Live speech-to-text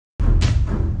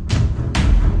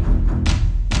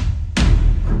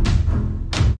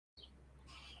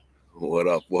What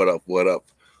up? What up? What up?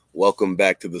 Welcome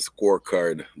back to the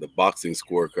scorecard, the boxing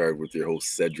scorecard with your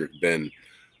host Cedric Ben,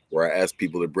 where I ask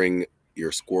people to bring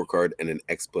your scorecard and an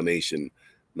explanation,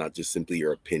 not just simply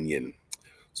your opinion.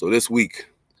 So this week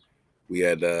we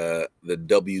had the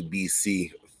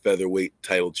WBC featherweight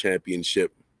title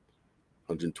championship,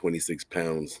 126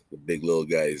 pounds, the big little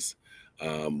guys.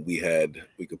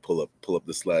 We could pull up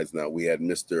the slides now. We had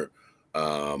Mr.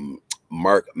 Um,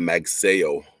 Mark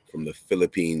Magsayo from the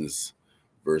Philippines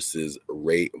versus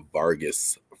Ray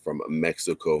Vargas from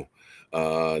Mexico.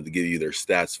 To give you their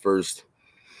stats first,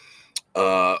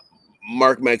 uh,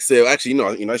 Mark Magsayo.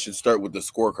 Actually, I should start with the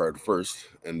scorecard first,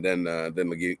 and then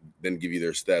give you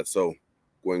their stats. So,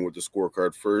 going with the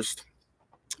scorecard first,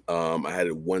 I had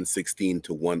it 116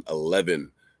 to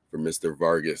 111 for Mr.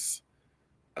 Vargas.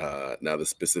 Now the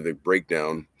specific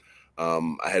breakdown,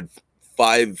 I had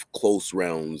five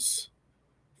rounds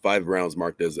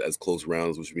marked as close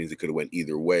rounds, which means it could have went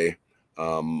either way.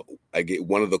 I gave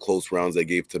one of the close rounds I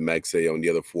gave to Magsayo, and the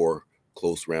other four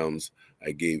close rounds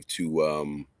I gave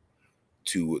to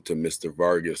Mr.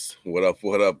 Vargas. What up?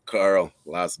 What up, Carl?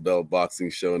 Last Bell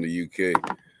Boxing Show in the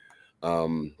UK.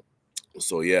 Um,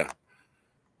 so yeah,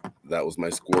 that was my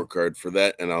scorecard for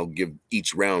that, and I'll give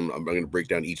each round. I'm going to break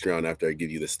down each round after I give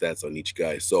you the stats on each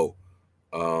guy. So,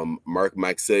 Mark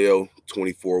Magsayo,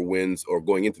 24 wins, or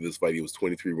going into this fight, he was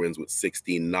 23 wins with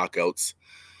 16 knockouts.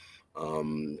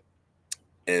 Um,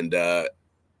 and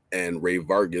Ray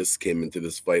Vargas came into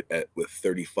this fight with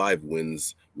 35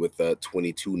 wins with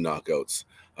 22 knockouts.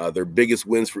 Their biggest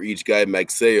wins for each guy,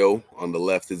 Magsayo on the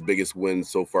left, his biggest win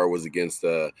so far was against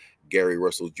Gary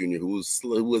Russell Jr., who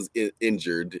was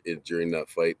injured during that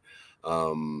fight.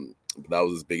 That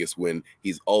was his biggest win.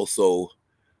 He's also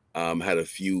had a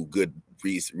few good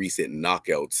recent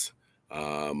knockouts.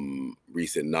 I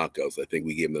think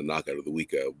we gave him the knockout of the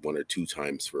week one or two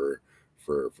times for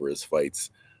his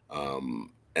fights.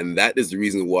 And that is the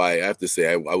reason why I have to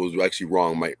say I was actually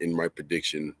wrong in my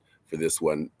prediction for this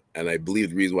one. And I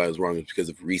believe the reason why I was wrong is because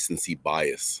of recency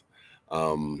bias.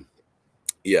 Um,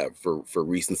 yeah, for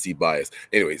recency bias.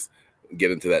 Anyways,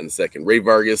 get into that in a second. Ray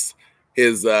Vargas,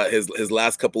 his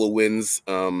last couple of wins,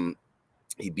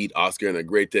 he beat Oscar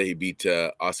Negrete. He beat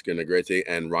Oscar Negrete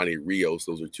and Ronnie Rios.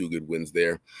 Those are two good wins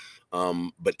there.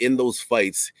 But in those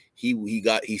fights,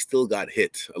 he still got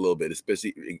hit a little bit,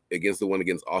 especially against the one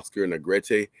against Oscar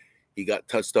Negrete. He got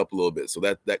touched up a little bit, so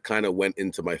that kind of went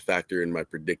into my factor in my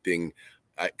predicting,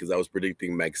 because I was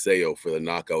predicting Magsayo for the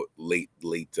knockout, late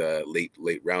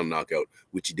round knockout,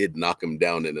 which he did knock him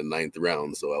down in the ninth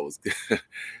round. So I was I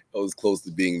was close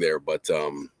to being there, but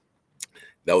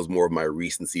that was more of my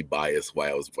recency bias why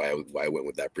I went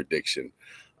with that prediction.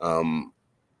 Um,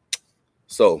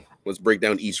 so let's break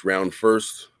down each round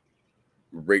first.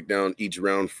 Break down each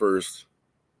round first,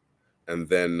 and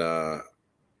then I'll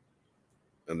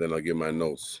give my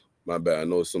notes. My bad. I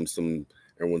know some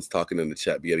everyone's talking in the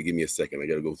chat. But you got to give me a second. I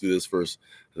got to go through this first,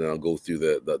 and then I'll go through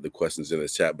the questions in the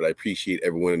chat. But I appreciate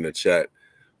everyone in the chat.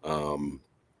 Um,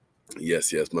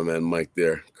 yes, my man Mike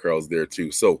there, Carl's there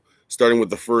too. So starting with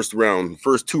the first round,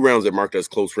 first two rounds I marked as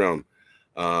close round.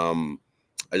 Um,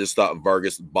 I just thought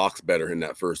Vargas boxed better in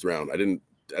that first round. I didn't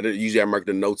usually I mark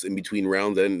the notes in between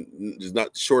rounds. And there's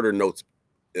not shorter notes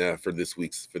for this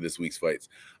week's fights.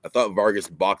 I thought Vargas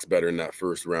boxed better in that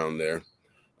first round there.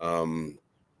 The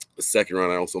second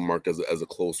round I also marked as a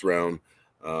close round.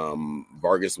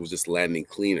 Vargas was just landing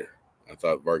cleaner. I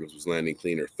thought Vargas was landing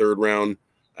cleaner. Third round,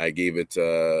 I gave it.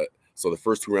 So the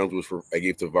first two rounds I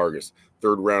gave to Vargas.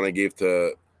 Third round I gave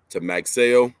to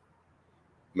Magsayo.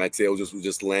 Magsayo was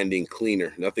just landing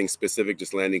cleaner. Nothing specific,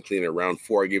 just landing cleaner. Round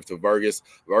four I gave to Vargas.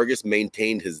 Vargas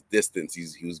maintained his distance.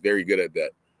 He was very good at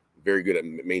that. Very good at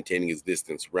maintaining his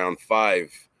distance. Round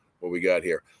five, what we got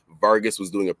here? Vargas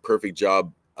was doing a perfect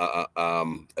job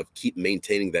of keep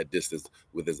maintaining that distance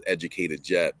with his educated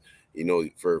jab. You know,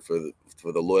 for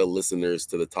the loyal listeners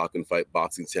to the Talk and Fight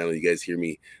Boxing channel, you guys hear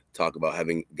me talk about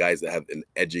having guys that have an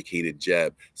educated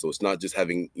jab. So it's not just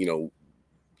having,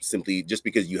 simply just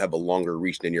because you have a longer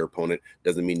reach than your opponent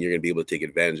doesn't mean you're going to be able to take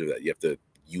advantage of that. You have to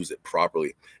use it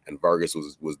properly. And Vargas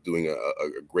was doing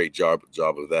a great job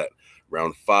of that.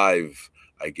 Round five,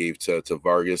 I gave to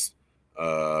Vargas.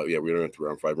 We went through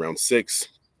round five. Round six,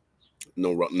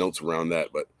 no notes around that,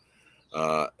 but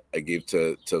I gave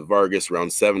to Vargas.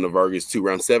 Round seven to Vargas too.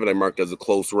 Round seven I marked as a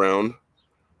close round.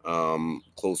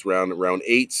 Close round. Round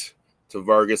eight to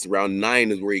Vargas. Round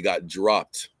nine is where he got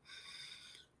dropped.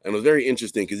 And it was very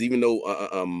interesting because even though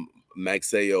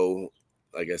Magsayo,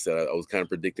 like I said, I was kind of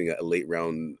predicting a late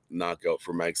round knockout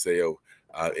for Magsayo.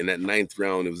 In that ninth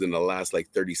round, it was in the last like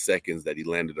 30 seconds that he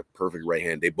landed a perfect right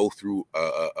hand. They both threw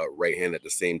a right hand at the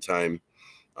same time,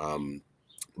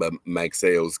 but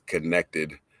Magsayo's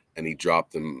connected and he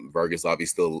dropped him. Vargas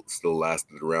obviously still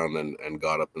lasted around and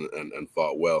got up and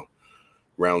fought well.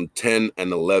 Round 10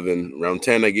 and 11. Round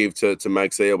 10 I gave to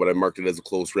Magsayo, but I marked it as a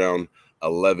close round.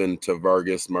 11 to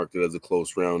Vargas, marked it as a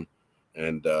close round.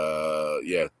 And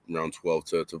round 12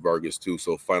 to Vargas too.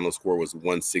 So final score was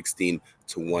 116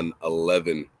 to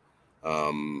 111.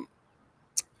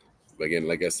 Again,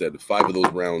 like I said, 5 of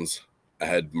those rounds I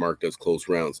had marked as close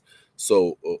rounds.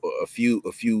 So a few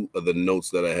of the notes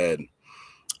that I had,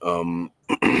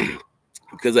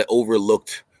 because I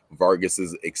overlooked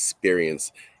Vargas's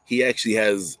experience. He actually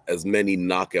has as many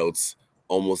knockouts,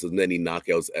 almost as many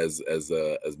knockouts as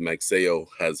Magsayo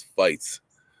has fights.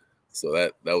 So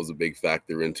that was a big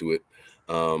factor into it.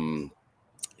 One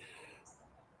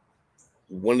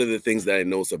of the things that I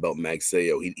noticed about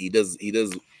Magsayo, he does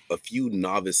a few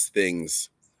novice things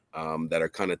that are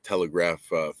kind of telegraph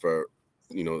for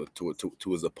to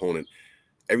his opponent.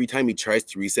 Every time he tries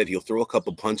to reset, he'll throw a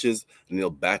couple punches and he'll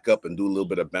back up and do a little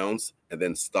bit of bounce and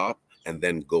then stop and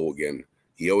then go again.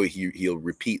 He'll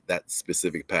repeat that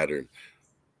specific pattern.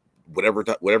 Whatever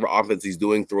offense he's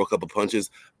doing, throw a couple punches,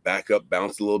 back up,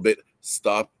 bounce a little bit,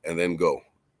 stop, and then go.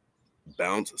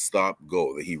 Bounce, stop,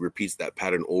 go. He repeats that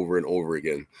pattern over and over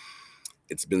again.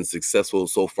 It's been successful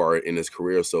so far in his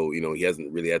career, so he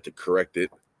hasn't really had to correct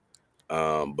it.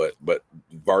 But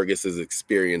Vargas's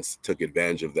experience took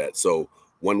advantage of that. So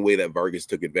one way that Vargas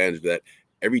took advantage of that,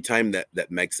 every time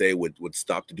that Magsayo would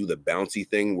stop to do the bouncy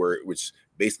thing, which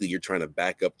basically you're trying to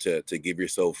back up to give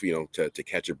yourself, to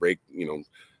catch a break,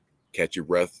 catch your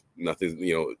breath,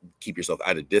 nothing, keep yourself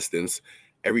at a distance.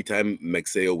 Every time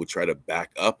Magsayo would try to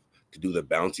back up to do the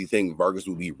bouncy thing, Vargas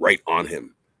would be right on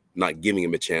him, not giving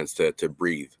him a chance to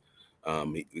breathe.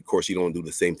 Of course, you don't do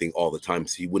the same thing all the time,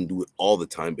 so he wouldn't do it all the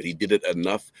time, but he did it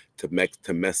enough to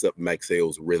mess up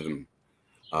Magsayo's rhythm.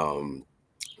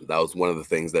 That was one of the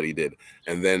things that he did.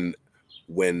 And then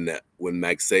when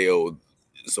Magsayo,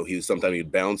 so sometimes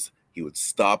he'd bounce, he would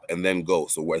stop and then go.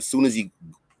 So as soon as he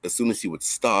would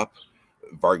stop,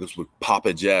 Vargas would pop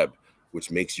a jab,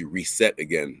 which makes you reset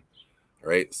again.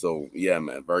 Right. So yeah,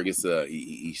 man, Vargas,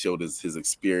 he showed his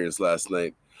experience last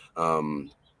night.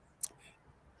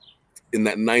 In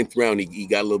that ninth round, he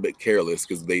got a little bit careless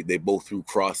because they both threw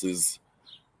crosses.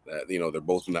 They're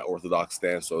both in that orthodox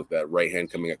stance, so that right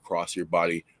hand coming across your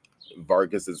body.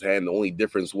 Vargas's hand, the only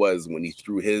difference was when he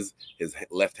threw his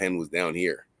left hand was down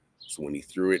here. So when he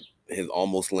threw it, his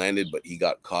almost landed, but he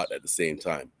got caught at the same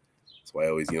time. So I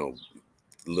always,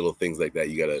 little things like that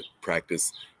you got to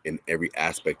practice in every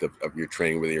aspect of your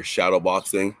training, whether you're shadow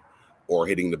boxing or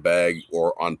hitting the bag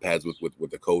or on pads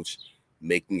with the coach,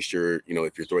 making sure,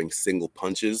 if you're throwing single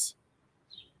punches,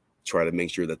 try to make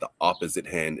sure that the opposite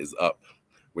hand is up.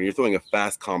 When you're throwing a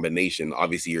fast combination,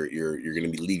 obviously you're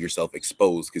going to leave yourself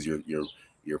exposed because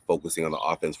you're focusing on the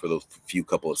offense for those few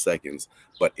couple of seconds.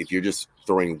 But if you're just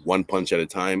throwing one punch at a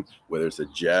time, whether it's a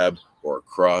jab or a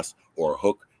cross or a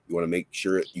hook, you want to make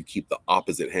sure you keep the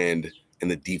opposite hand in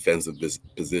the defensive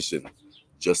position,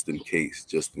 just in case.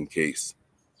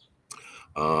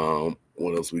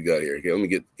 What else we got here? Okay, let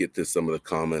me get to some of the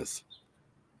comments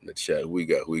in the chat. Who we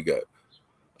got? What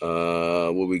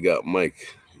we got?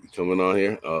 Mike, you coming on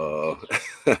here? I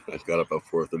got up at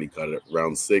 4:30, caught it at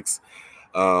round 6.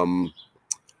 What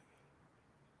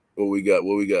we got?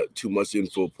 Too much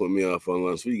info put me off on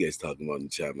lunch. What are you guys talking about in the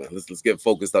chat, man? Let's get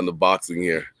focused on the boxing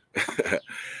here.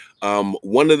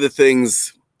 One of the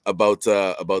things about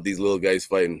these little guys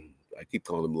fighting, I keep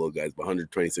calling them little guys, but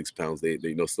 126 pounds, they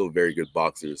still very good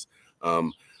boxers.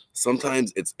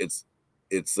 Sometimes it's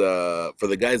for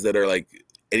the guys that are like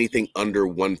anything under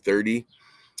 130,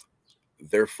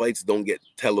 their fights don't get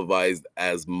televised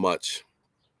as much.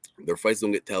 So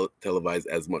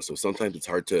sometimes it's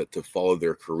hard to follow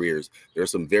their careers. There are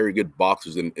some very good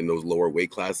boxers in those lower weight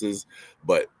classes,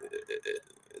 but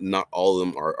not all of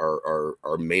them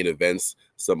are main events.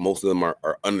 Most of them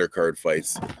are undercard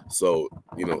fights. So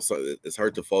so it's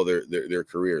hard to follow their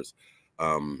careers.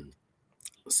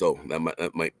 So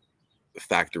that might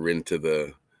factor into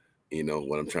the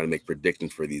when I'm trying to make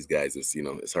predictions for these guys.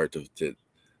 It's hard to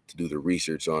do the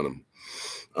research on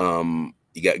them.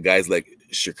 You got guys like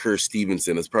Shakur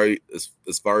Stevenson. It's probably as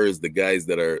far as the guys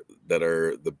that are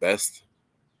the best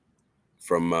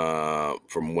from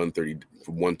 130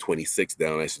 from 126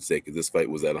 down, I should say, because this fight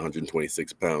was at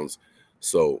 126 pounds.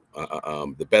 So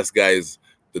the best guys,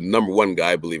 the number one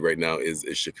guy I believe right now is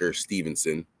Shakur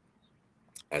Stevenson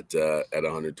at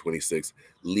 126.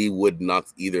 Lee Wood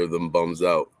knocks either of them bums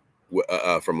out.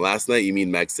 From last night, you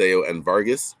mean Maxeo and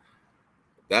Vargas?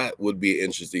 That would be an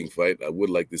interesting fight. I would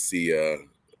like to see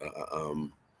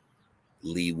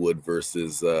Lee Wood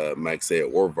versus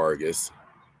Maxeo or Vargas.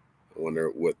 I wonder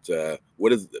what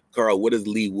is Carl? What is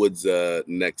Lee Wood's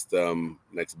next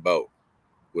bout?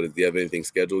 Do you have anything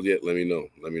scheduled yet? Let me know.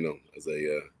 Let me know as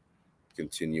I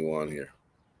continue on here.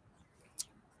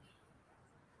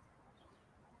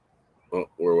 Oh,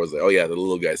 where was I? Oh yeah, the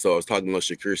little guy. So I was talking about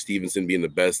Shakur Stevenson being the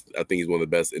best. I think he's one of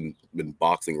the best in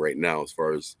boxing right now as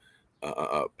far as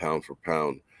pound for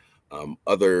pound.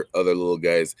 Other little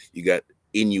guys, you got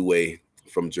Inoue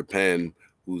from Japan,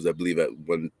 who's I believe at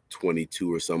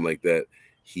 122 or something like that.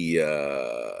 He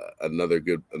another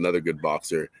good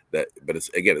boxer. But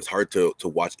it's hard to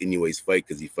watch Inoue's fight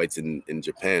because he fights in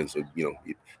Japan. So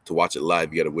to watch it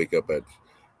live, you got to wake up at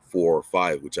 4 or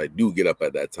 5, which I do get up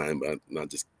at that time, but not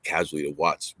just casually to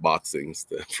watch boxing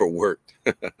for work.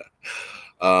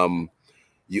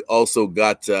 You also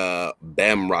got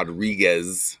Bam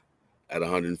Rodriguez at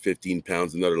 115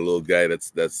 pounds, another little guy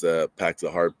that's packs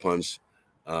a hard punch,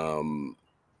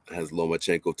 has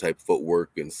Lomachenko type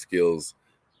footwork and skills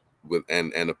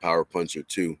and a power puncher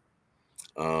too.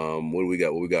 What do we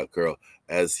got? What we got, Carl?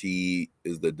 As he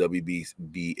is the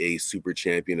WBA super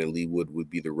champion and Lee Wood would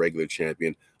be the regular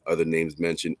champion. Other names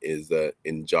mentioned is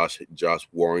in Josh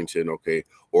Warrington, okay,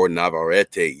 or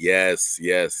Navarrete. Yes,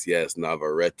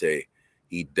 Navarrete.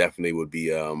 He definitely would be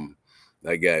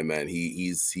that guy, man.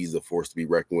 He's a force to be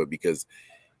reckoned with because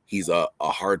he's a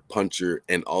hard puncher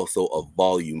and also a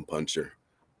volume puncher.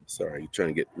 Sorry, trying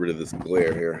to get rid of this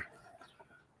glare here.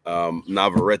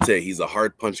 Navarrete, he's a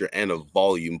hard puncher and a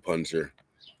volume puncher.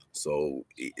 So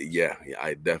yeah,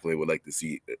 I definitely would like to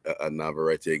see a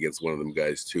Navarrete against one of them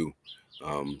guys too.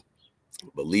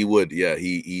 But Lee Wood, yeah,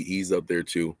 he's up there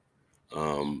too.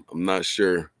 I'm not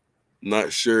sure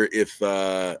if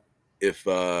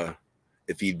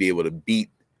he'd be able to beat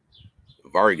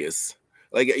Vargas.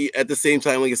 Like at the same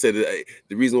time, like I said,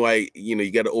 the reason why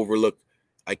you got to overlook.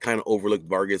 I kind of overlooked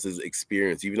Vargas's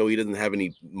experience, even though he doesn't have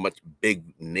any much big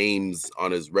names on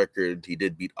his record. He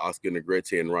did beat Oscar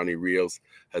Negrete, and Ronnie Rios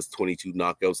has 22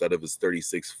 knockouts out of his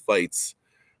 36 fights.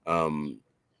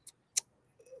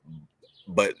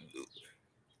 But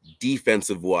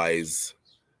defensive wise,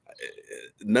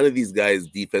 none of these guys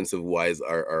defensive wise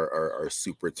are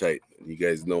super tight. You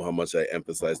guys know how much I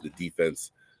emphasize the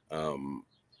defense.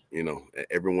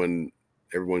 Everyone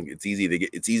it's easy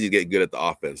to get good at the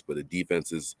offense, but the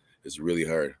defense is really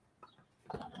hard.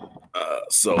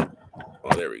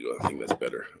 There we go. I think that's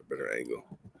better angle.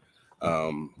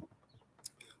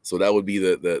 So that would be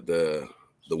the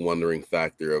wondering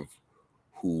factor of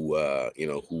who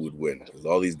who would win, because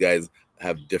all these guys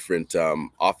have different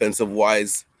offensive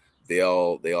wise. They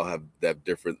all have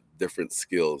different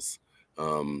skills.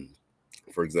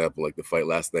 For example, like the fight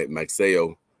last night,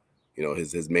 Maxeo,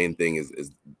 his main thing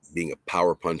is being a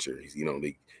power puncher.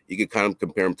 You could kind of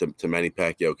compare him to Manny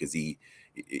Pacquiao because he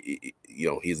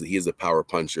is a power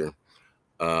puncher,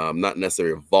 not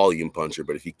necessarily a volume puncher,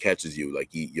 but if he catches you, like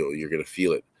you're gonna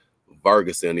feel it.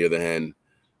 Vargas, on the other hand,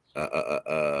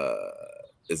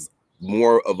 is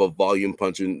more of a volume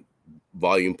puncher.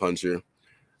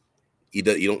 You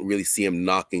don't really see him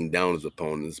knocking down his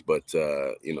opponents, but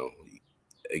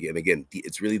again,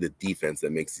 it's really the defense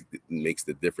that makes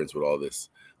the difference with all this.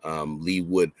 Lee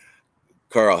Wood,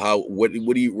 Carl, where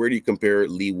do you compare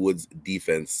Lee Wood's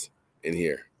defense in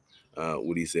here?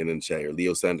 What are you saying in the chat here?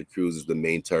 Leo Santa Cruz is the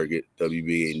main target.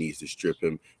 WBA needs to strip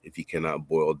him if he cannot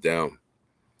boil down.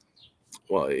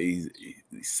 Well,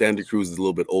 Santa Cruz is a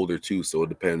little bit older too, so it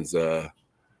depends. He's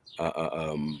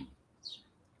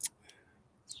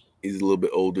a little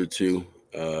bit older too.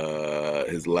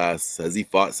 Has he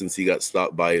fought since he got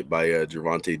stopped by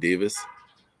Gervonta Davis?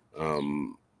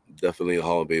 Definitely a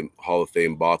Hall of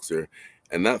Fame boxer.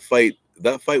 And that fight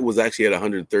was actually at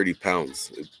 130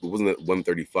 pounds. It wasn't at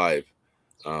 135.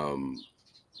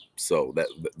 So that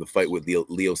the fight with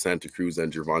Leo Santa Cruz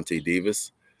and Gervonta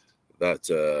Davis,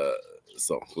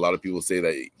 so a lot of people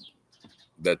say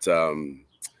that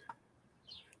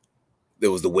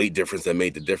there was the weight difference that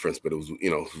made the difference, but it was,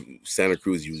 Santa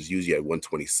Cruz, he was usually at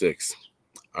 126.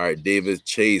 All right, David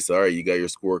Chase. All right, you got your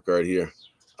scorecard here.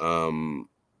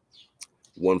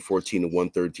 114 to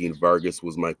 113. Vargas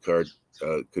was my card.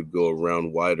 Could go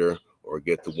around wider or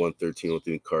get to 113 with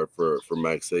the card for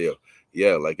Maxeo.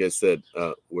 Yeah, like I said,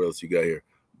 what else you got here?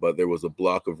 But there was a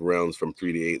block of rounds from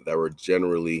 3 to 8 that were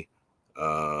generally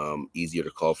easier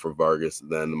to call for Vargas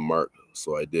than Mark.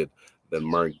 So I did. Then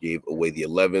Mark gave away the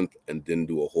 11th and didn't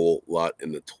do a whole lot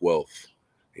in the 12th.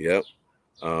 Yep.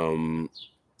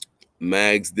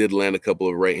 Mags did land a couple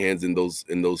of right hands in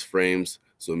those frames,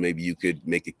 so maybe you could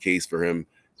make a case for him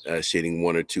shading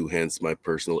one or two, hence my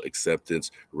personal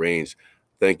acceptance range.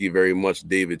 Thank you very much,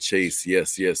 David Chase.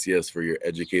 Yes, yes, yes, for your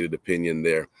educated opinion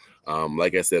there.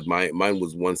 Like I said, mine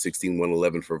was 116,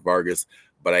 111 for Vargas,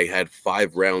 but I had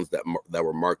 5 rounds that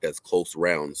were marked as close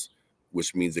rounds,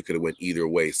 which means it could have went either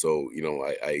way. So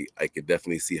I could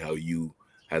definitely see how you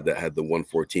had the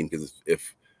 114, because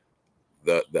if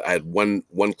I had one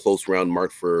close round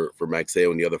marked for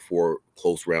Maxeo and the other 4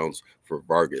 close rounds for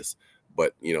Vargas.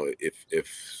 But if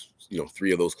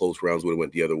 3 of those close rounds would have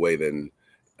went the other way, then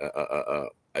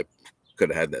I could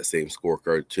have had that same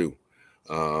scorecard too.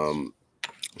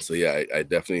 So yeah, I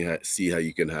definitely see how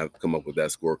you can come up with that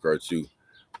scorecard too.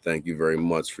 Thank you very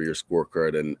much for your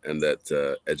scorecard and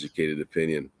that educated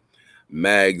opinion.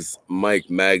 Mike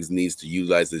Mags needs to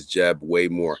utilize his jab way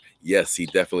more. Yes, he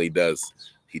definitely does.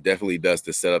 He definitely does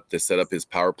to set up his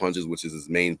power punches, which is his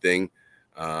main thing.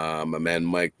 My man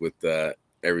Mike with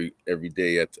every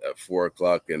day at 4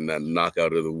 o'clock, and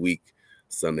knockout of the week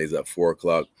Sundays at 4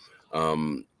 o'clock.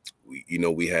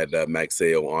 We had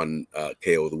Maxeo on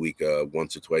KO of the week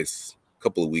once or twice,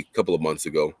 couple of months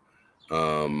ago,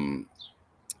 um,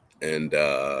 and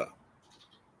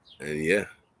yeah.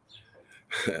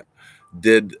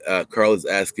 Did Carl is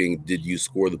asking, did you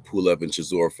score the Pulev and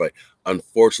Chisora fight?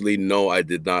 Unfortunately, no, I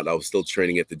did not. I was still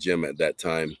training at the gym at that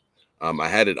time. I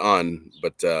had it on,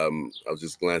 but I was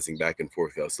just glancing back and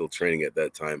forth. I was still training at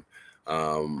that time.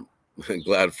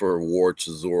 Glad for War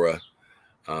Chisora.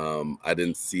 I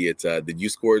didn't see it. Did you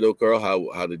score it though, Carl?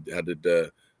 How did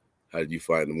you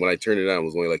find them? When I turned it on, it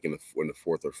was only like in the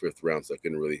 4th or 5th round, so I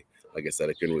couldn't really, like I said,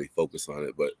 I couldn't really focus on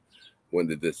it. But when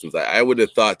the distance, I would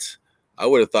have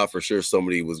thought for sure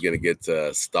somebody was going to get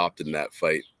stopped in that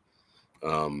fight.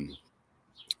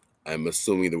 I'm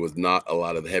assuming there was not a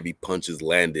lot of heavy punches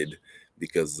landed,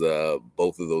 because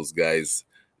both of those guys,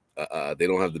 they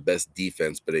don't have the best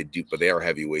defense, but they are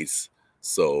heavyweights,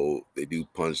 so they do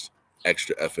punch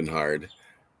extra effing hard.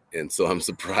 And so I'm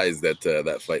surprised that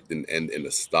that fight didn't end in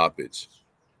a stoppage.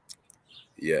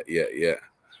 Yeah.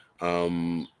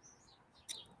 Um,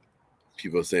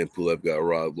 People are saying Pulev got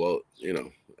robbed. Well,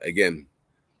 again,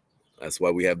 that's why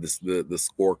we have the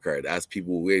scorecard.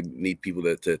 We need people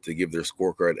to give their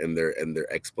scorecard and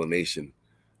their explanation,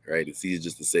 right? It's easy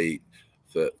just to say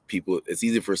for people. It's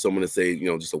easy for someone to say,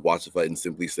 just to watch the fight and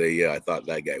simply say, yeah, I thought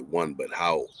that guy won, but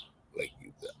how? Like,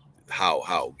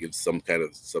 how? Give some kind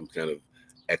of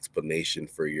explanation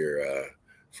for your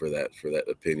for that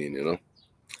opinion,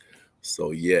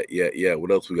 So yeah.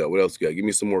 What else we got? Give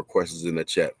me some more questions in the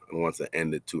chat. I don't want to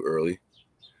end it too early.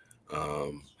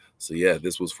 So yeah,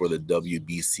 this was for the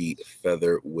WBC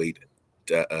featherweight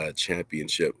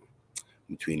championship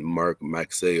between Mark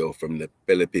Maxeo from the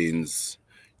Philippines,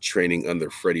 training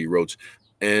under Freddie Roach,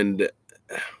 and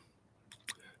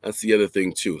that's the other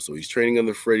thing too. So he's training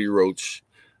under Freddie Roach.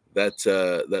 That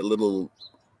little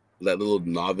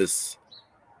novice,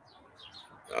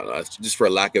 just for a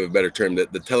lack of a better term,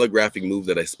 the telegraphing move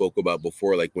that I spoke about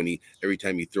before, like when every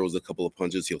time he throws a couple of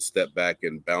punches, he'll step back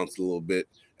and bounce a little bit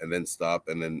and then stop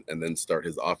and then start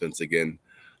his offense again.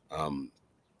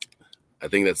 I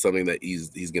think that's something that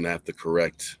he's gonna have to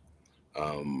correct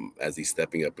as he's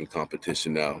stepping up in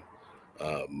competition now.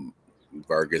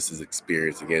 Vargas's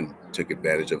experience again took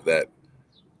advantage of that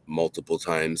multiple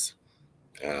times,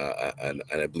 and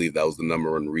I believe that was the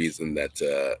number one reason that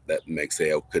that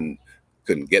Maxeo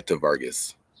couldn't get to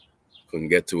Vargas, couldn't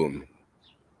get to him.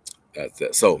 That's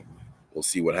that. So we'll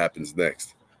see what happens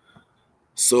next.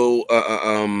 So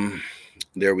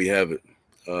there we have it.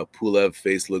 Pulev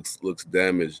face looks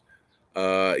damaged.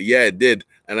 Yeah, it did.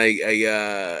 And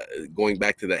I going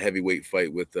back to that heavyweight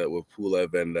fight with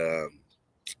Pulev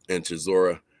and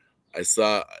Chisora, I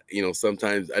saw,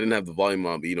 sometimes I didn't have the volume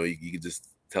on, but you could just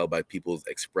tell by people's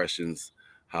expressions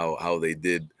how they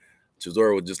did.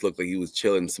 Chisora would just look like he was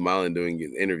chilling, smiling, doing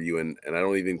an interview, and I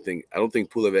don't think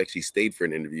Pulev actually stayed for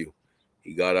an interview.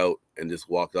 He got out and just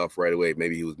walked off right away.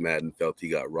 Maybe he was mad and felt he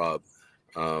got robbed.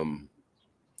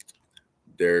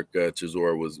 Derek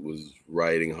Chisora was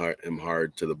riding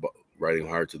hard to the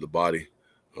body.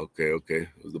 Okay.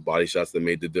 It was the body shots that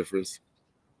made the difference.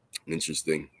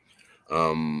 Interesting.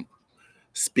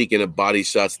 Speaking of body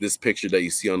shots, this picture that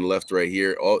you see on the left right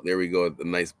here. Oh, there we go. The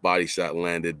nice body shot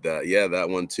landed. Yeah, that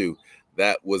one too.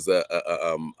 That was a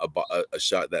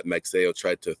shot that Maxeo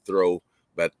tried to throw,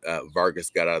 but Vargas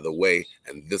got out of the way.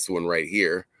 And this one right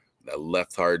here, that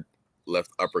left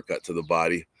uppercut to the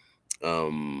body.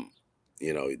 That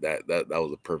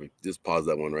was a perfect. Just pause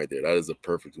that one right there. That is a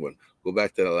perfect one. Go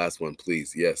back to that last one,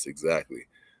 please. Yes, exactly.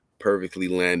 Perfectly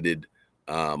landed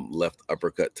left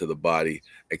uppercut to the body,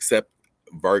 except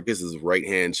Vargas's right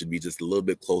hand should be just a little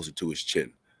bit closer to his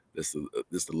chin, just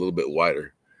a little bit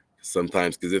wider.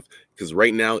 Sometimes, because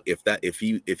right now, if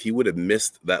he would have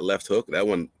missed that left hook, that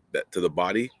one that to the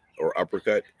body or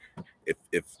uppercut,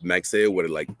 if Magsayo would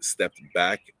have like stepped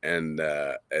back and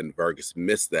Vargas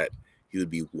missed that, he would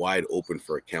be wide open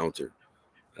for a counter.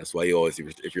 That's why you always,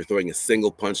 if you're throwing a single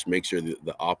punch, make sure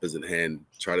the opposite hand,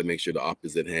 try to make sure the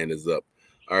opposite hand is up.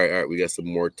 All right. We got some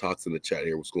more talks in the chat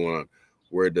here. What's going on?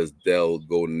 Where does Dell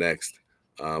go next?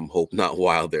 Hope not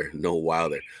Wilder. No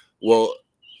Wilder. Well,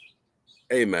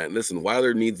 hey man, listen,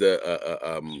 Wilder needs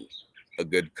a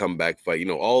good comeback fight. You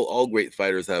know, all great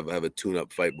fighters have a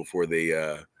tune-up fight before they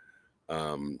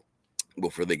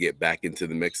get back into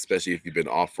the mix, especially if you've been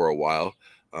off for a while.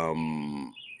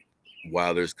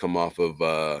 Wilder's come off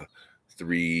of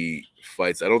 3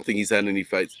 fights. I don't think he's had any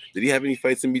fights. Did he have any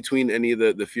fights in between any of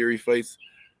the Fury fights?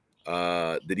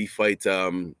 Did he fight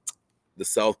the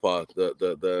Southpaw,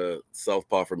 the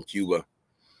Southpaw from Cuba?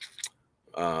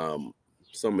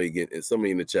 Somebody in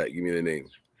the chat, give me the name.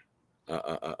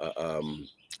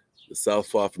 The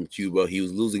Southpaw from Cuba. He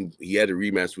was losing. He had a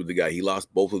rematch with the guy. He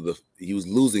was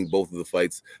losing both of the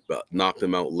fights, but knocked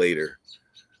him out later.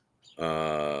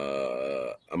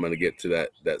 I'm gonna get to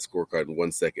that scorecard in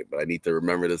 1 second, but I need to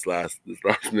remember this last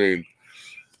name.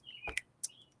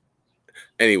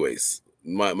 Anyways,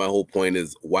 my whole point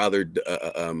is Wilder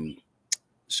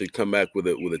should come back with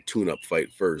a tune-up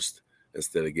fight first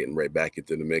instead of getting right back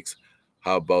into the mix.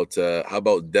 How about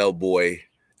Del Boy?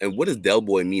 And what does Del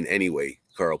Boy mean anyway?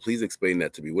 Carl, please explain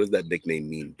that to me. What does that nickname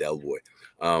mean, Del Boy?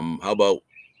 How about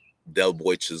Del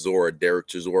Boy Chisora, Derek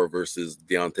Chisora versus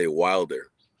Deontay Wilder?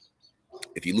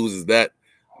 If he loses that,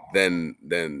 then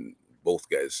both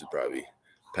guys should probably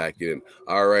pack it in.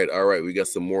 All right. We got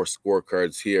some more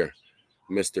scorecards here.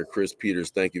 Mr. Chris Peters,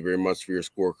 thank you very much for your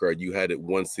scorecard. You had it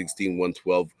 116,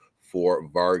 112 for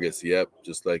Vargas. Yep,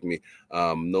 just like me.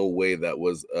 No way that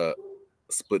was a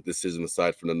split decision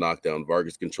aside from the knockdown.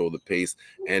 Vargas controlled the pace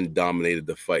and dominated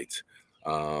the fight.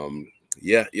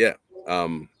 Yeah. I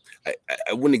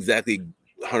wouldn't exactly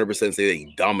 100% say that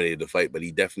he dominated the fight, but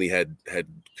he definitely had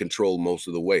control most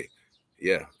of the way.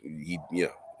 Yeah, he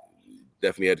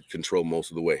definitely had control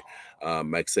most of the way.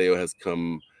 Magsayo has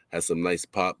some nice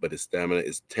pop, but his stamina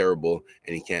is terrible,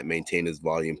 and he can't maintain his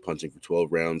volume punching for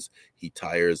 12 rounds. He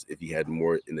tires. If he had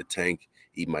more in the tank,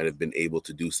 he might have been able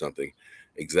to do something.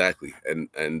 Exactly, and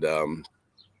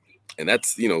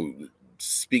that's,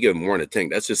 speaking of more in the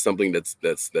tank, that's just something that's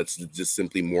just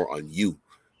simply more on you.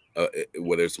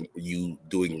 Whether it's you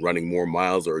running more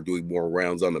miles or doing more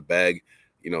rounds on the bag,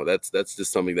 that's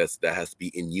just something that has to be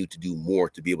in you to do more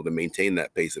to be able to maintain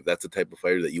that pace. If that's the type of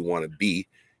fighter that you want to be,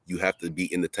 you have to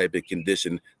be in the type of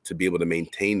condition to be able to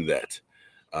maintain that.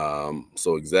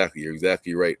 So exactly, you're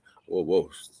exactly right. Whoa,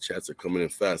 chats are coming in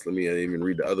fast. I didn't even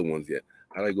read the other ones yet.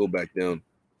 How do I go back down?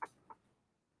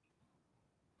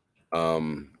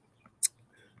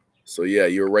 So yeah,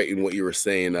 you're right in what you were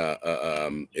saying.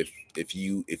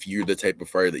 If you're the type of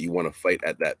fighter that you want to fight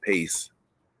at that pace,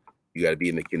 you got to be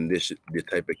in the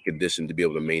type of condition to be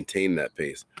able to maintain that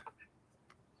pace.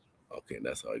 Okay,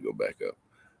 that's how I go back up.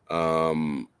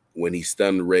 When he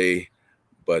stunned Ray,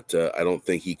 but I don't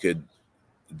think he could.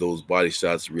 Those body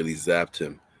shots really zapped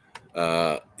him.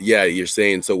 Yeah, you're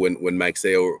saying so. When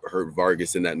Magsayo hurt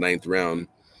Vargas in that 9th round,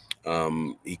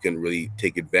 he couldn't really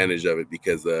take advantage of it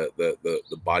because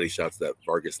the body shots that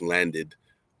Vargas landed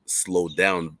slowed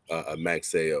down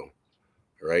Magsayo,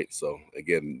 right? So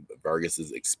again,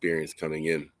 Vargas's experience coming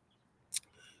in.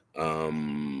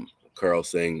 Carl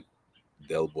saying,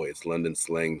 Del Boy, it's London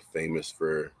slang, famous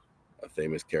for a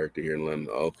famous character here in London.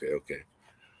 Okay.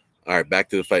 All right, back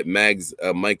to the fight.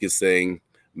 Mike is saying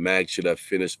Mag should have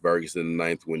finished Vargas in the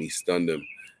 9th when he stunned him.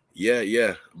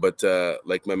 Yeah. But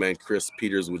like my man Chris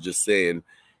Peters was just saying,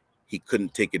 he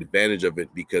couldn't take advantage of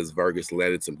it because Vargas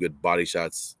landed some good body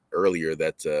shots earlier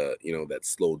that that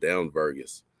slowed down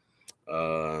Vargas.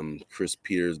 Chris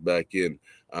Peters back in.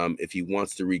 If he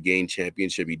wants to regain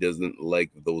championship, he doesn't like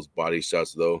those body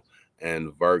shots though.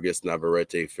 And Vargas,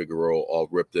 Navarrete, Figueroa all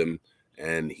ripped him,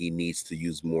 and he needs to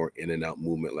use more in and out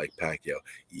movement like Pacquiao.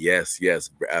 Yes.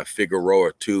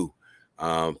 Figueroa too.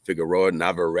 Figueroa,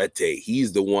 Navarrete.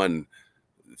 He's the one.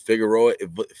 Figueroa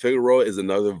is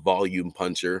another volume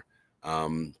puncher.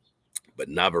 But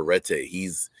Navarrete,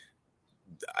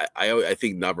 I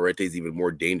think Navarrete is even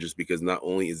more dangerous because not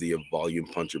only is he a volume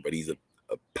puncher, but he's a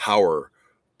power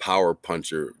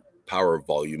puncher, power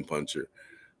volume puncher.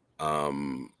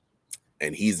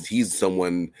 And he's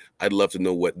someone I'd love to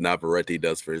know what Navarrete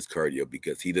does for his cardio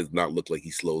because he does not look like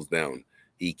he slows down.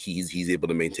 he's able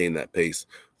to maintain that pace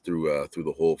through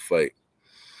the whole fight.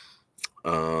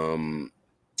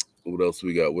 What else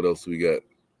we got?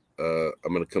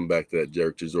 I'm gonna come back to that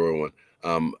Derek Chisora one.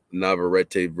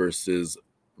 Navarrete versus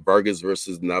Vargas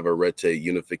versus Navarrete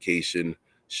unification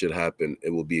should happen. It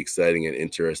will be exciting and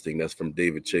interesting. That's from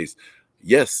David Chase.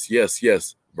 Yes.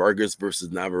 Vargas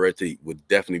versus Navarrete would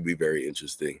definitely be very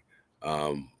interesting.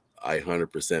 I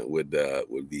 100%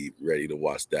 would be ready to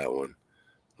watch that one.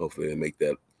 Hopefully they make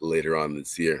that later on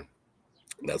this year.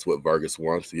 That's what Vargas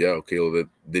wants. Yeah, okay. Well,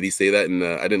 did he say that? And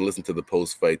I didn't listen to the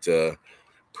post-fight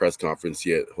press conference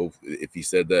yet. Hope if he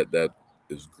said that, that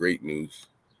is great news.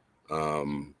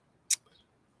 My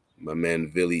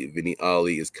man Vinny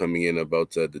Ali is coming in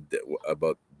about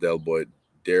about Del Boy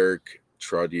Derek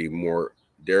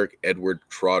Edward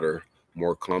Trotter,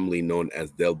 more commonly known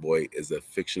as Del Boy, is a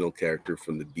fictional character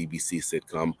from the BBC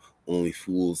sitcom Only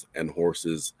Fools and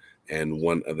Horses, and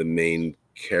one of the main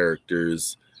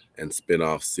characters and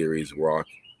spin-off series Rock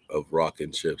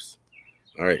and Chips.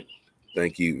 All right.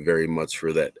 Thank you very much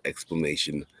for that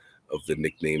explanation of the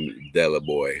nickname Della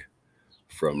Boy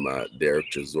from Derek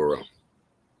Chisora.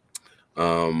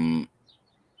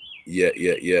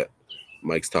 Yeah.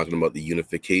 Mike's talking about the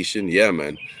unification. Yeah,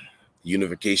 man.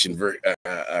 Unification,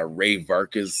 Ray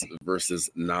Vargas versus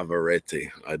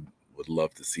Navarrete. I would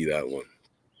love to see that one.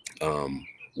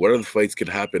 What other fights could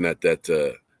happen at that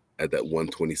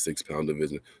 126-pound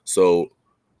division? So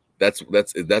that's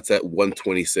at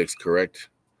 126, correct?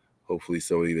 Hopefully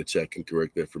somebody in the chat can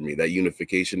correct that for me. That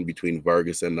unification between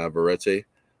Vargas and Navarrete,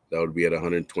 that would be at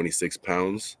 126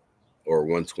 pounds or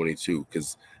 122.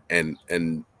 Because and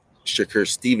Shakur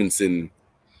Stevenson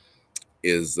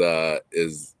is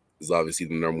obviously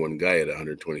the number one guy at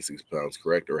 126 pounds,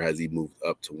 correct? Or has he moved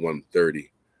up to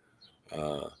 130?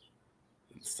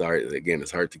 Sorry, again,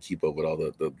 it's hard to keep up with all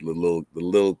the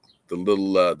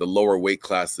lower weight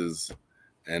classes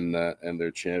and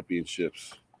their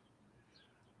championships.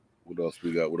 What else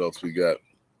we got?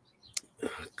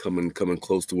 Coming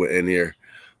close to an end here.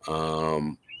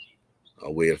 I'll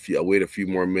wait a few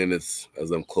more minutes as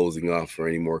I'm closing off for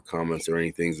any more comments or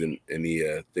any things in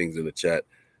the chat.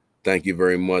 Thank you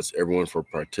very much, everyone, for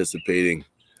participating.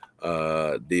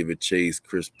 David Chase,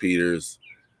 Chris Peters,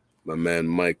 my man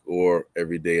Mike Orr,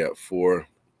 every day at 4,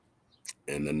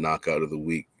 and the knockout of the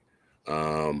week.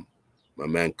 My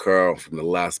man Carl from the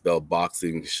Last Bell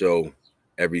Boxing Show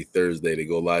every Thursday. They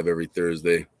go live every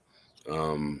Thursday.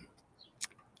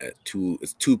 At 2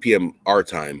 p.m. our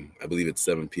time. I believe it's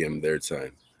 7 p.m. their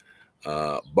time.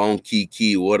 Bon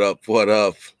Kiki, what up?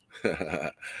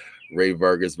 Ray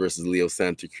Vargas versus Leo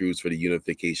Santa Cruz for the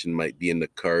unification might be in the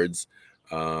cards.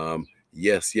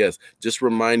 Yes. Just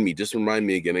remind me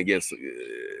again. I guess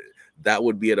that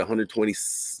would be at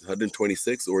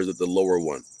 126, or is it the lower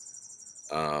one?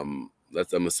 I'm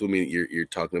assuming you're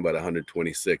talking about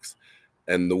 126,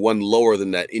 and the one lower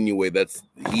than that, anyway.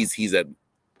 He's at.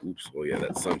 Oops. Oh yeah,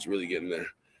 that sun's really getting there.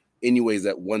 Anyways,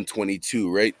 at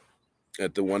 122, right?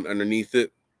 At the one underneath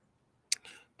it.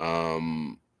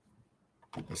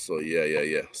 So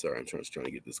yeah. Sorry, I'm trying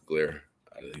to get this glare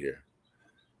out of here.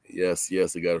 Yes, I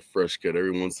got a fresh cut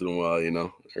every once in a while,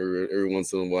 every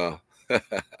once in a while.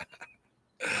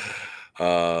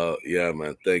 Yeah,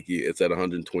 man. Thank you. It's at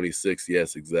 126.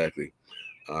 Yes, exactly.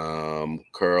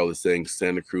 Carl is saying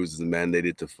Santa Cruz is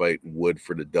mandated to fight Wood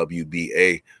for the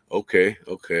WBA. Okay.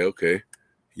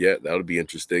 Yeah, that would be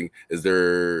interesting.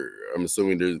 I'm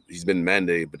assuming he's been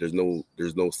mandated, but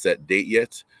there's no set date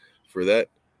yet for that.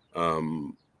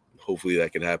 Hopefully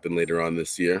that can happen later on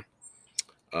this year.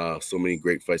 So many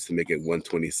great fights to make at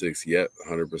 126. Yeah,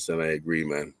 100%. I agree,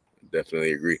 man.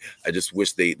 Definitely agree. I just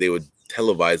wish they would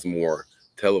televise more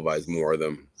of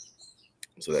them,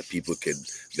 so that people could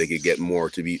get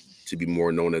more to be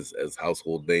more known as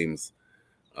household names,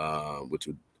 which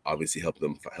would obviously help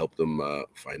them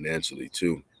financially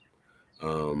too.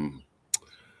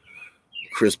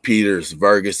 Chris Peters,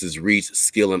 Vargas's reach,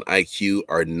 skill, and IQ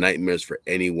are nightmares for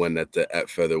anyone at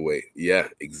featherweight. Yeah,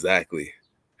 exactly.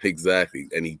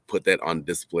 And he put that on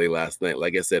display last night.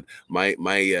 Like I said, my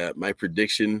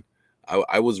prediction,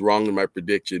 I was wrong in my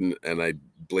prediction, and I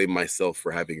blame myself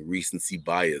for having recency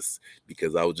bias,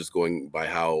 because I was just going by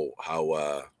how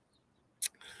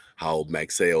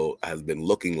Magsayo has been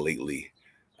looking lately.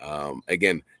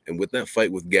 Again, and with that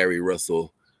fight with Gary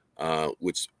Russell,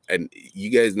 and you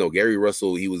guys know Gary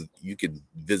Russell, you could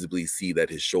visibly see that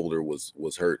his shoulder was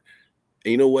hurt.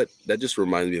 And you know what? That just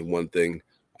reminds me of one thing.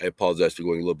 I apologize for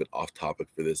going a little bit off topic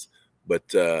for this, but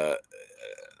I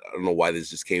don't know why this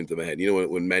just came to my head.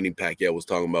 When Manny Pacquiao was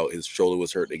talking about his shoulder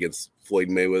was hurt against Floyd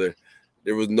Mayweather,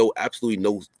 There was absolutely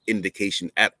no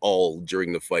indication at all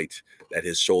during the fight that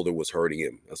his shoulder was hurting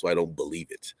him. That's why I don't believe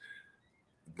it.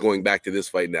 Going back to this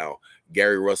fight now,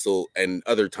 Gary Russell and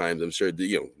other times, I'm sure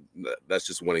that, that's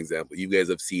just one example. You guys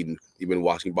have seen, you've been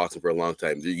watching boxing for a long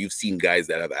time. You've seen guys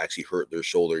that have actually hurt their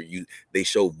shoulder. They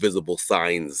show visible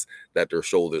signs that their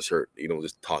shoulders hurt.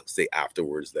 Just say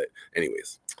afterwards that.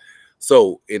 Anyways,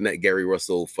 so in that Gary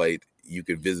Russell fight, you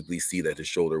could visibly see that his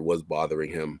shoulder was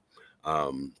bothering him.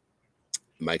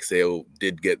 Mike Sale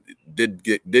did get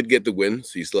the win,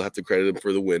 so you still have to credit him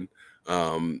for the win.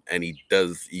 And he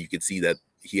does. You could see that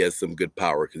he has some good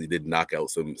power because he did knock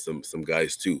out some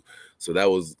guys too. So that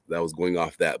was going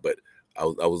off that. But I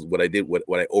was what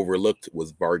I overlooked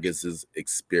was Vargas's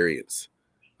experience.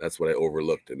 That's what I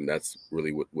overlooked, and that's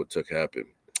really what took happen.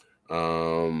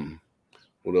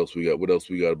 What else we got? What else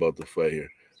we got about the fight here?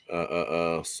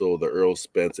 So the Earl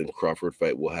Spence and Crawford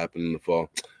fight will happen in the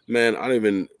fall. Man, I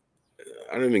don't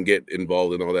even get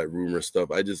involved in all that rumor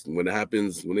stuff. I just, when it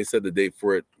happens, when they set the date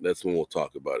for it, that's when we'll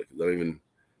talk about it. Because I don't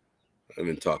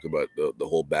even talk about the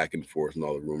whole back and forth and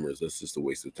all the rumors. That's just a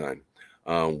waste of time.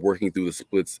 Working through the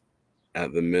splits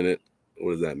at the minute.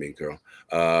 What does that mean, Carl?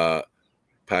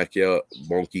 Pacquiao,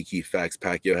 Bonky key facts.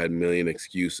 Pacquiao had a million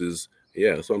excuses.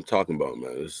 Yeah, that's what I'm talking about,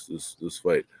 man. This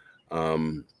fight.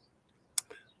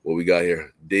 What we got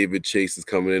here? David Chase is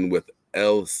coming in with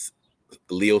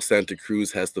Leo Santa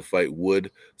Cruz has to fight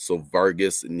Wood, so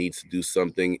Vargas needs to do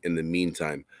something in the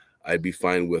meantime. I'd be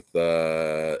fine with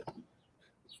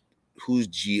who's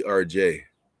GRJ?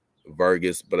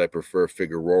 Vargas, but I prefer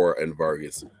Figueroa and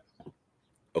Vargas.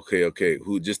 Okay.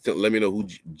 Who? Just let me know who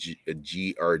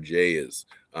GRJ is.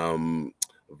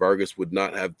 Vargas would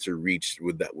not have to reach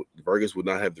with that. Vargas would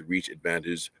not have the reach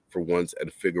advantage for once,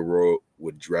 and Figueroa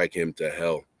would drag him to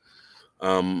hell.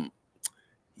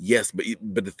 Yes, but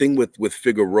the thing with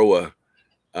Figueroa,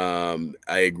 I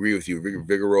agree with you.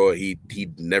 Figueroa, he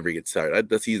never gets tired.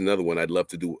 He's another one I'd love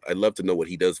to do. I'd love to know what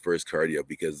he does for his cardio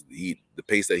because the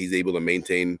pace that he's able to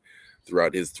maintain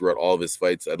throughout all of his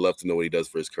fights. I'd love to know what he does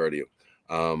for his cardio.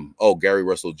 Gary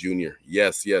Russell Jr.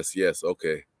 Yes.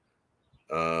 Okay.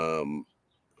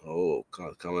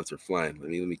 Comments are flying. Let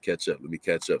me catch up.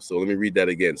 So let me read that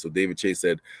again. So David Chase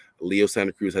said, Leo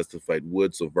Santa Cruz has to fight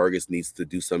Wood, so Vargas needs to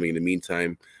do something in the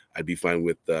meantime. I'd be fine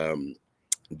with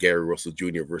Gary Russell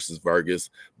Jr. versus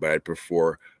Vargas, but I'd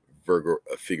prefer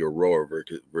Figueroa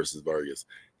versus Vargas.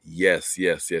 Yes.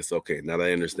 Okay, now that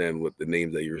I understand what the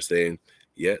names that you were saying,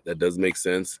 yeah, that does make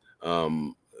sense.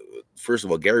 First of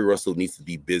all, Gary Russell needs to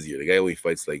be busier. The guy only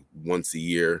fights like once a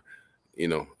year.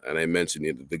 And I mentioned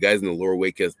it, the guys in the lower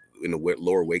weight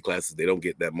classes, they don't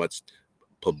get that much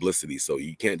publicity. So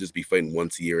you can't just be fighting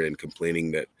once a year and complaining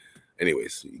that.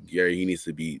 Anyways, Gary, he needs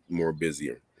to be more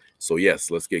busier. So yes,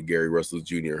 let's get Gary Russell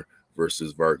Jr.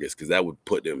 versus Vargas because that would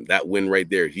put him, that win right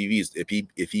there. If he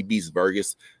beats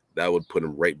Vargas, that would put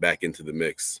him right back into the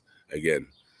mix again.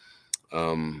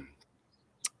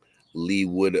 Lee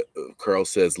Wood, Carl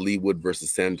says Lee Wood versus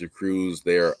Santa Cruz.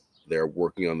 They're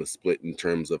working on the split in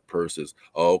terms of purses.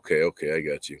 Oh, okay, I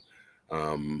got you.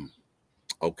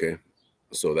 Okay,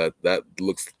 so that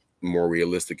looks more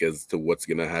realistic as to what's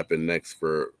gonna happen next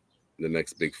for the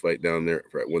next big fight down there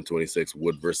for at 126,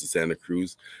 Wood versus Santa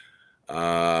Cruz.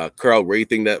 Carl, where do you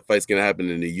think that fight's gonna happen,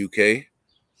 in the UK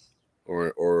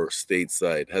or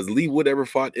stateside? Has Lee Wood ever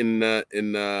fought in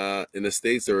the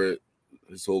States, or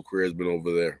his whole career has been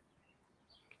over there?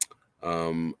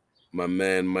 My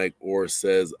man Mike Orr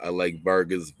says I like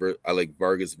Vargas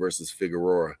versus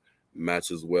Figueroa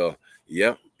match as well.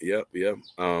 Yep. Yeah.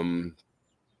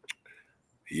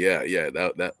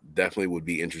 That definitely would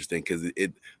be interesting because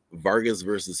it Vargas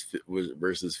versus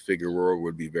Figueroa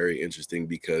would be very interesting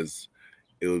because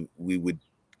we would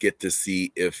get to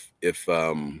see if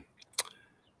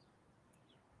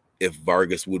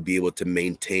Vargas would be able to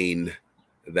maintain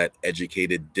that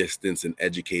educated distance and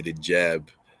educated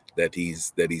jab that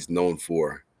he's known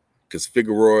for. Because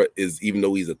Figueroa is, even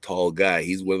though he's a tall guy,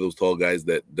 he's one of those tall guys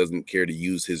that doesn't care to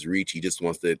use his reach. He just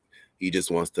wants to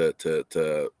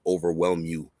overwhelm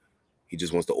you. He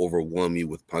just wants to overwhelm you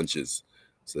with punches.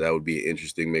 So that would be an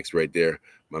interesting mix right there.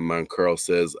 My man Carl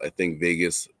says, I think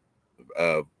Vargas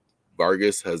he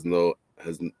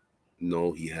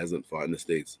hasn't fought in the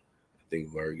States.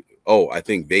 I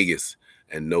think Vegas,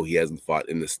 and no, he hasn't fought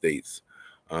in the States.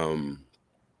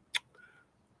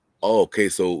 Okay,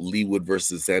 so Lee Wood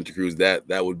versus Santa Cruz.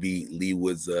 That would be Lee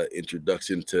Wood's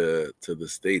introduction to the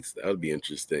States. That would be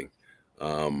interesting.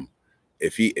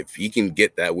 If he can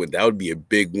get that win, that would be a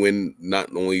big win,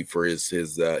 not only for his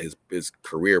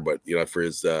career, but for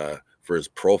his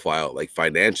profile, like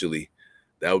financially.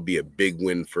 that would be a big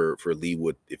win for Leigh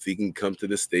Wood if he can come to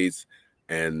the States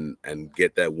and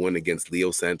get that win against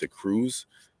Leo Santa Cruz,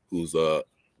 who's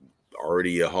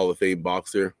already a Hall of Fame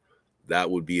boxer. That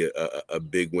would be a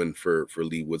big win for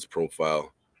Leigh Wood's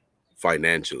profile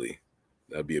financially.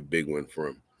 That'd be a big win for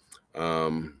him.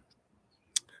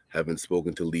 Haven't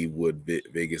spoken to Leigh Wood.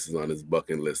 Vegas is on his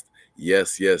bucket list.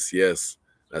 Yes.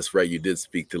 That's right. You did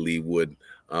speak to Leigh Wood.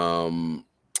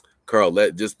 Carl,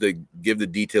 just to give the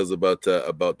details about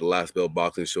the Last Bell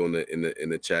Boxing Show in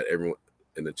the chat. Everyone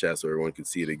in the chat, so everyone can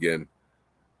see it again.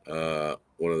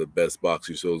 One of the best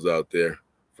boxing shows out there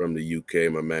from the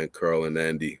UK. My man Carl and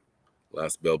Andy,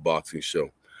 Last Bell Boxing Show.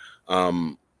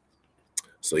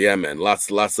 So yeah, man, lots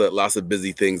of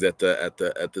busy things at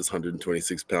this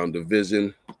 126-pound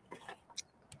division,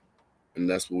 and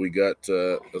that's what we got.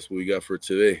 That's what we got for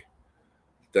today.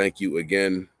 Thank you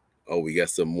again. Oh, we got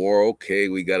some more. Okay,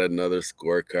 we got another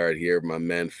scorecard here. My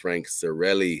man Frank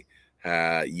Cirelli,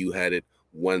 you had it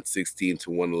 116 to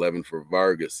 111 for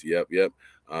Vargas. Yep.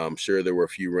 I'm sure there were a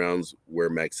few rounds where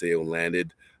Magsayo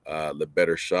landed the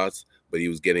better shots, but he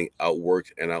was getting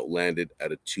outworked and outlanded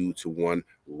at a 2-to-1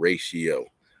 ratio.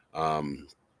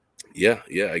 Yeah,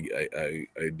 I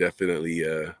definitely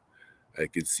I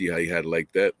could see how you had it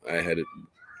like that. I had it,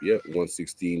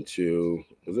 116 to,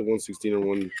 was it 116 or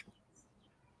 1?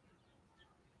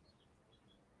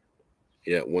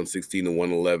 Yeah, 116 to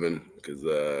 111 because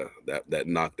that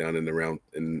knockdown in the round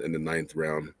in the 9th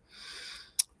round.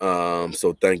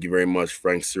 So thank you very much,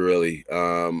 Frank Cirelli.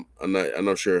 I'm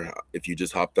not sure if you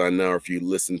just hopped on now or if you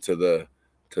listened to the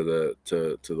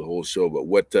whole show, but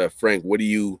what Frank,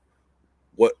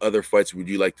 what other fights would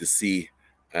you like to see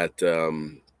at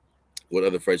what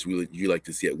other fights would you like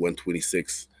to see at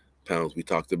 126 pounds? We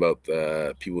talked about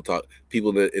people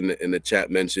in the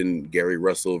chat mentioned Gary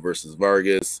Russell versus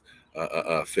Vargas,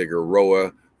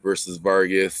 Figueroa versus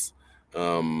Vargas,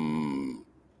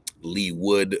 Leigh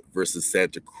Wood versus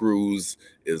Santa Cruz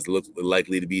is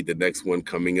likely to be the next one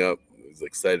coming up. I was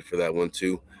excited for that one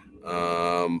too.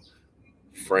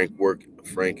 Frank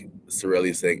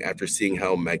Cirelli saying, after seeing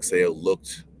how Magsayo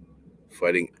looked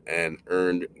fighting and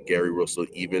earned Gary Russell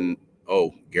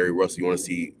Gary Russell, you want to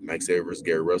see Magsayo versus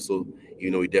Gary Russell?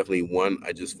 Even though he definitely won,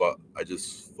 I just fought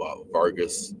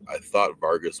Vargas. I thought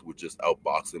Vargas would just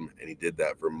outbox him, and he did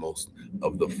that for most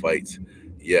of the fight.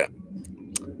 Yeah.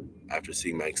 After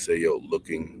seeing Magsayo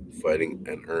looking, fighting,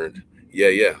 and earned.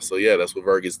 Yeah. So yeah, that's what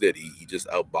Vargas did. He just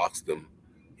outboxed him.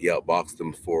 He outboxed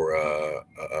him for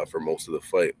most of the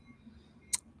fight.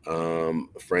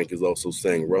 Frank is also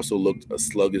saying Russell looked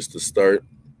sluggish to start,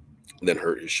 then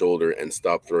hurt his shoulder and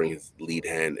stopped throwing his lead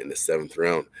hand in the 7th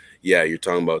round. Yeah, you're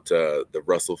talking about the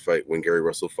Russell fight when Gary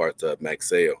Russell fought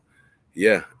Magsayo.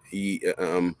 Yeah, he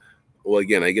well,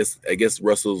 again, I guess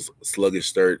Russell's sluggish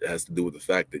start has to do with the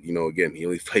fact that, again, he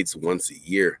only fights once a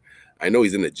year. I know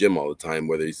he's in the gym all the time,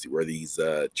 whether he's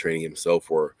training himself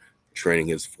or training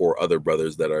his 4 other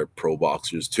brothers that are pro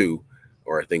boxers too,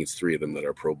 or I think it's 3 of them that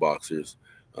are pro boxers.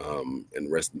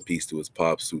 And rest in peace to his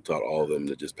pops, who taught all of them,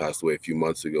 that just passed away a few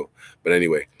months ago. But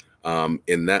anyway,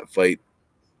 in that fight,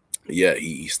 yeah,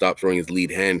 he stopped throwing his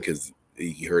lead hand because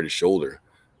he hurt his shoulder,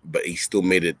 but he still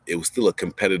made it. It was still a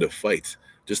competitive fight.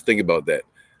 Just think about that.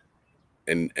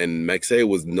 And Magsayo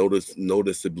was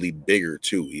noticeably bigger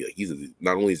too.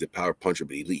 Not only is a power puncher,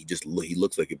 but he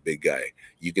looks like a big guy.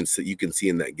 You can see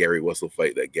in that Gary Russell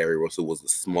fight that Gary Russell was a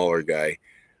smaller guy,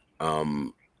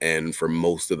 and for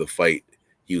most of the fight,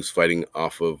 he was fighting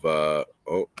off of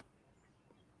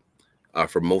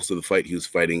for most of the fight he was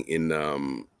fighting in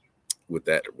with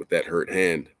that hurt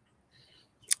hand,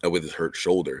 with his hurt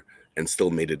shoulder, and still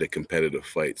made it a competitive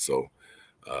fight. So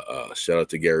shout out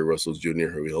to Gary Russell Jr.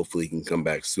 Hopefully he can come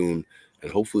back soon,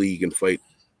 and hopefully he can fight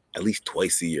at least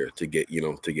twice a year to get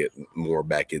more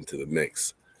back into the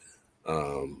mix.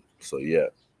 So yeah.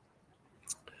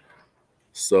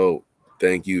 So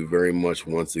thank you very much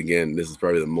once again. This is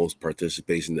probably the most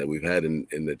participation that we've had in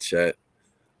the chat.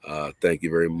 Thank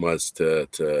you very much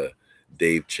to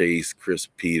Dave Chase, Chris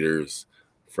Peters,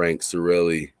 Frank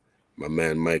Cirelli, my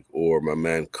man Mike Orr, my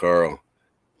man Carl.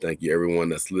 Thank you everyone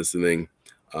that's listening.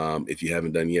 If you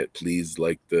haven't done yet, please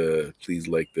like and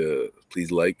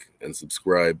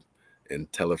subscribe,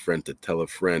 and tell a friend to tell a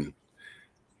friend.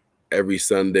 Every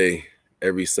Sunday,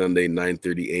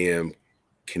 9:30 a.m.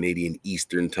 Canadian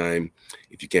Eastern Time.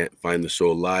 If you can't find the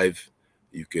show live,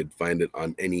 you could find it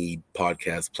on any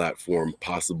podcast platform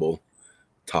possible.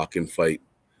 Talk and Fight.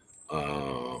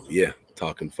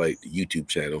 Talk and Fight YouTube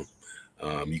channel.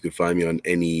 You can find me on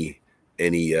any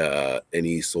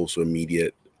social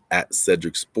media at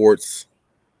Cedric Sports.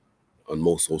 On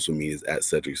most social medias at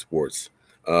Cedric Sports.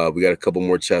 We got a couple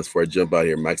more chats before I jump out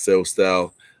here. Maxwell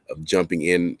style of jumping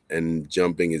in and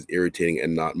jumping is irritating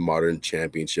and not modern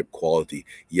championship quality.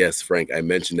 Yes, Frank, I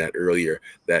mentioned that earlier.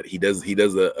 That he does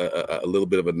a little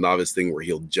bit of a novice thing where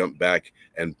he'll jump back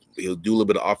and he'll do a little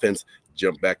bit of offense,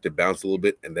 jump back to bounce a little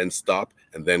bit, and then stop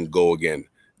and then go again.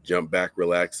 Jump back,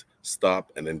 relax,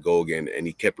 stop, and then go again. And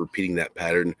he kept repeating that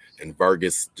pattern. And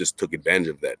Vargas just took advantage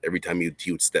of that. Every time he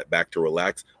would step back to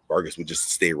relax, Vargas would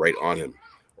just stay right on him.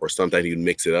 Or sometimes he would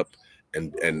mix it up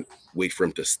and wait for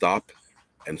him to stop.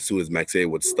 And as soon as Maxey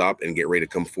would stop and get ready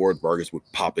to come forward, Vargas would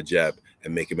pop a jab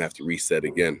and make him have to reset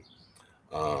again.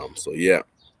 So yeah.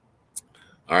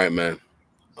 All right, man.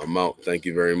 I'm out. Thank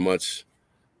you very much.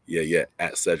 Yeah.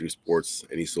 At Cedric Sports,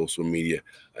 any social media.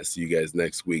 I see you guys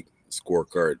next week.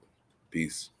 Scorecard.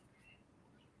 Peace.